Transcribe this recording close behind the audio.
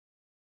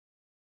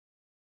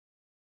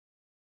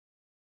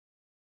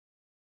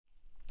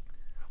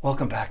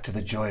Welcome back to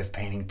the joy of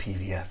painting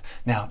PVF.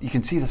 Now, you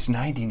can see this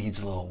 90 needs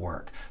a little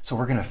work, so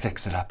we're gonna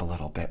fix it up a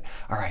little bit.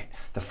 All right,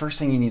 the first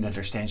thing you need to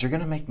understand is you're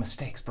gonna make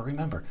mistakes, but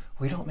remember,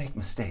 we don't make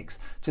mistakes,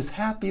 just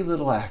happy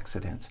little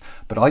accidents.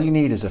 But all you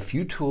need is a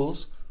few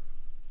tools,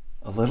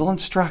 a little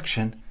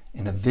instruction,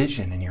 and a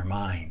vision in your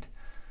mind.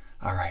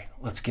 All right,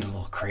 let's get a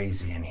little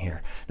crazy in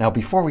here. Now,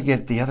 before we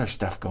get the other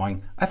stuff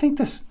going, I think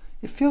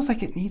it feels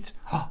like it needs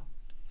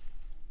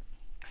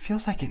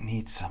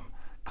some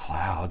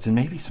clouds and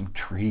maybe some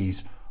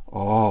trees.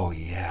 Oh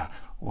yeah,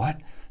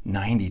 what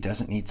 90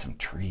 doesn't need some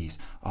trees?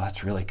 Oh,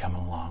 that's really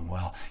coming along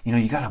well. You know,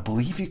 you got to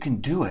believe you can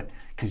do it,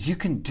 because you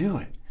can do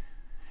it.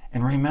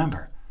 And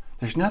remember,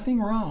 there's nothing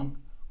wrong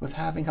with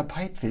having a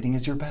pipe fitting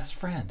as your best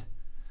friend.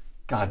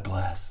 God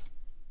bless.